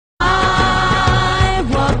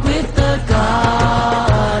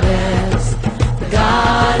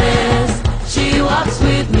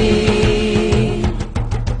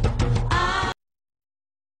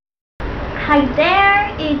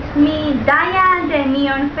the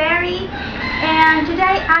Neon Fairy, and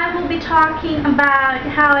today I will be talking about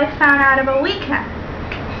how I found out about Wicca.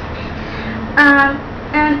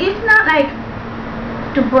 And it's not like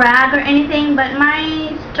to brag or anything, but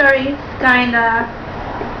my story is kinda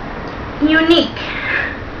unique.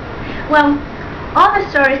 Well, all the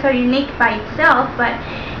stories are unique by itself, but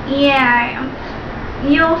yeah,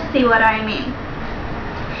 you'll see what I mean.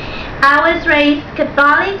 I was raised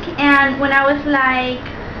Catholic, and when I was like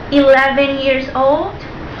 11 years old,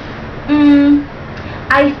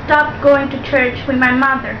 I stopped going to church with my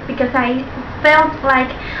mother because I felt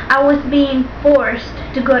like I was being forced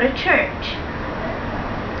to go to church.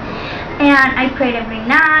 And I prayed every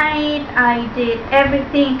night. I did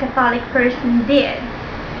everything a Catholic person did.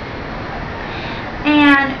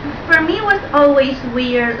 And for me it was always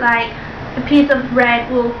weird, like a piece of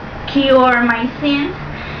bread will cure my sins.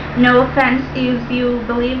 No offense if you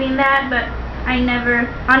believe in that, but I never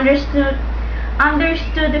understood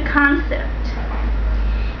the concept.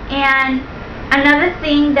 And another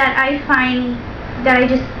thing that I find that I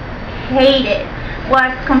just hated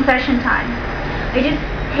was confession time. I just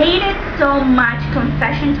hated so much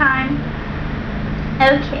confession time.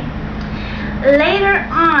 Okay. Later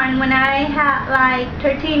on, when I had like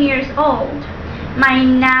 13 years old, my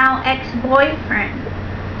now ex-boyfriend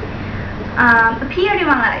appeared in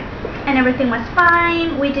my life, and everything was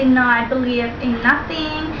fine. We did not believe in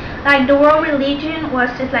nothing. Like the world religion was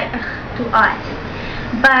just like to us.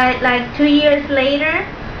 But like 2 years later,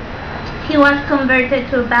 he was converted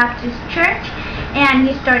to a Baptist church, and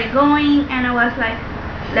he started going, and I was like,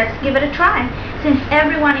 let's give it a try. Since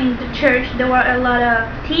everyone in the church, there were a lot of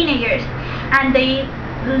teenagers, and they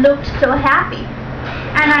looked so happy.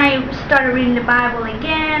 And I started reading the Bible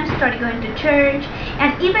again, started going to church,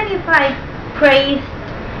 and even if I praised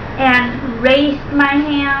and raised my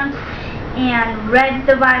hands and read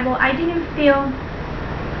the Bible, I didn't feel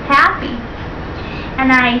happy.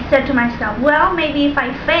 And I said to myself, well, maybe if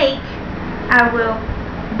I fake, I will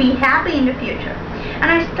be happy in the future.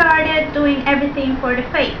 And I started doing everything for the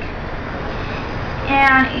fake,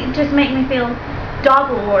 and it just made me feel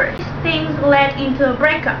double worse. Things led into a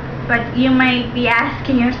breakup, but you may be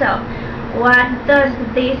asking yourself, what does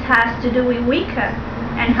this has to do with Wicca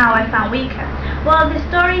and how I found Wicca? Well, the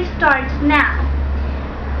story starts now,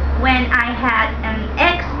 when I had an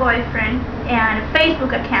ex-boyfriend and a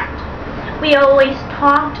Facebook account. We always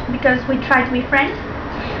talked because we tried to be friends,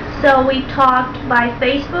 so we talked by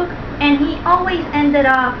Facebook, and he always ended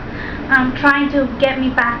up trying to get me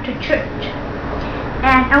back to church.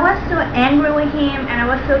 And I was so angry with him, and I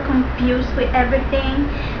was so confused with everything.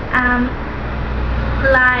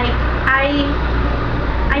 Like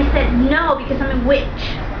I said no because I'm a witch,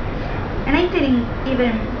 and I didn't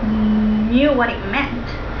even knew what it meant.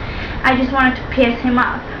 I just wanted to piss him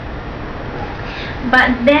off.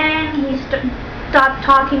 But then he stopped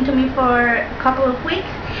talking to me for a couple of weeks,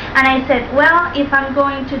 and I said, well, if I'm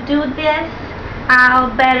going to do this, I'll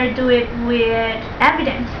better do it with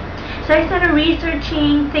evidence. So I started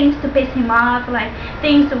researching things to piss him off, like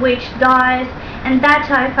things the witch does, and that's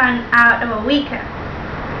how I found out about Wicca.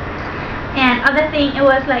 And other thing, it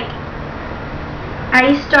was like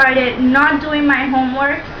I started not doing my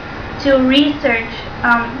homework to research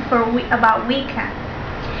about Wicca,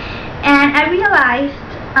 and I realized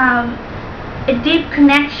a deep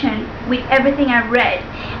connection with everything I read,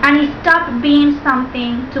 and it stopped being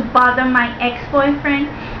something to bother my ex-boyfriend,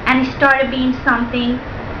 and it started being something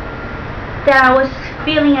that I was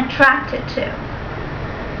feeling attracted to.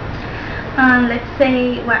 Let's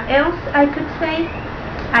say what else I could say.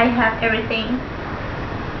 I have everything.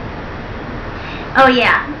 Oh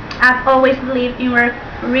yeah, I've always believed in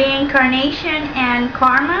reincarnation and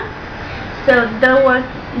karma, so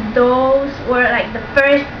those were like the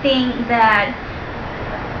first thing that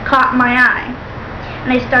caught my eye.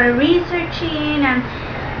 And I started researching, and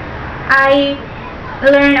I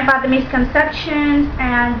learned about the misconceptions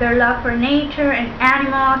and their love for nature and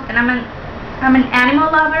animals, and I'm an animal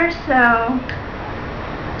lover, so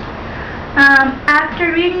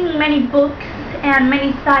after reading many books and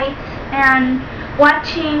many sites and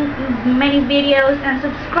watching many videos and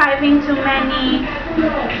subscribing to many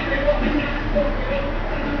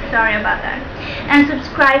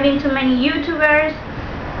subscribing to many YouTubers,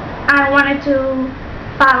 I wanted to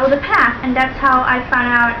follow the path, and that's how I found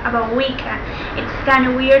out about Wicca. It's kind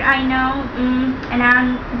of weird, I know, and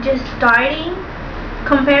I'm just starting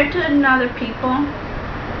compared to other people.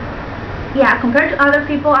 Yeah, compared to other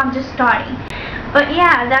people, I'm just starting. But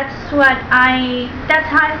yeah, that's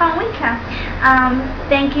how I found Wicca.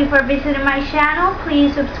 Thank you for visiting my channel.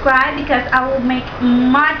 Please subscribe because I will make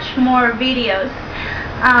much more videos.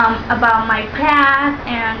 about my path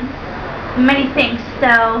and many things.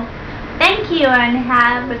 So thank you and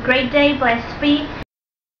have a great day. Blessed be.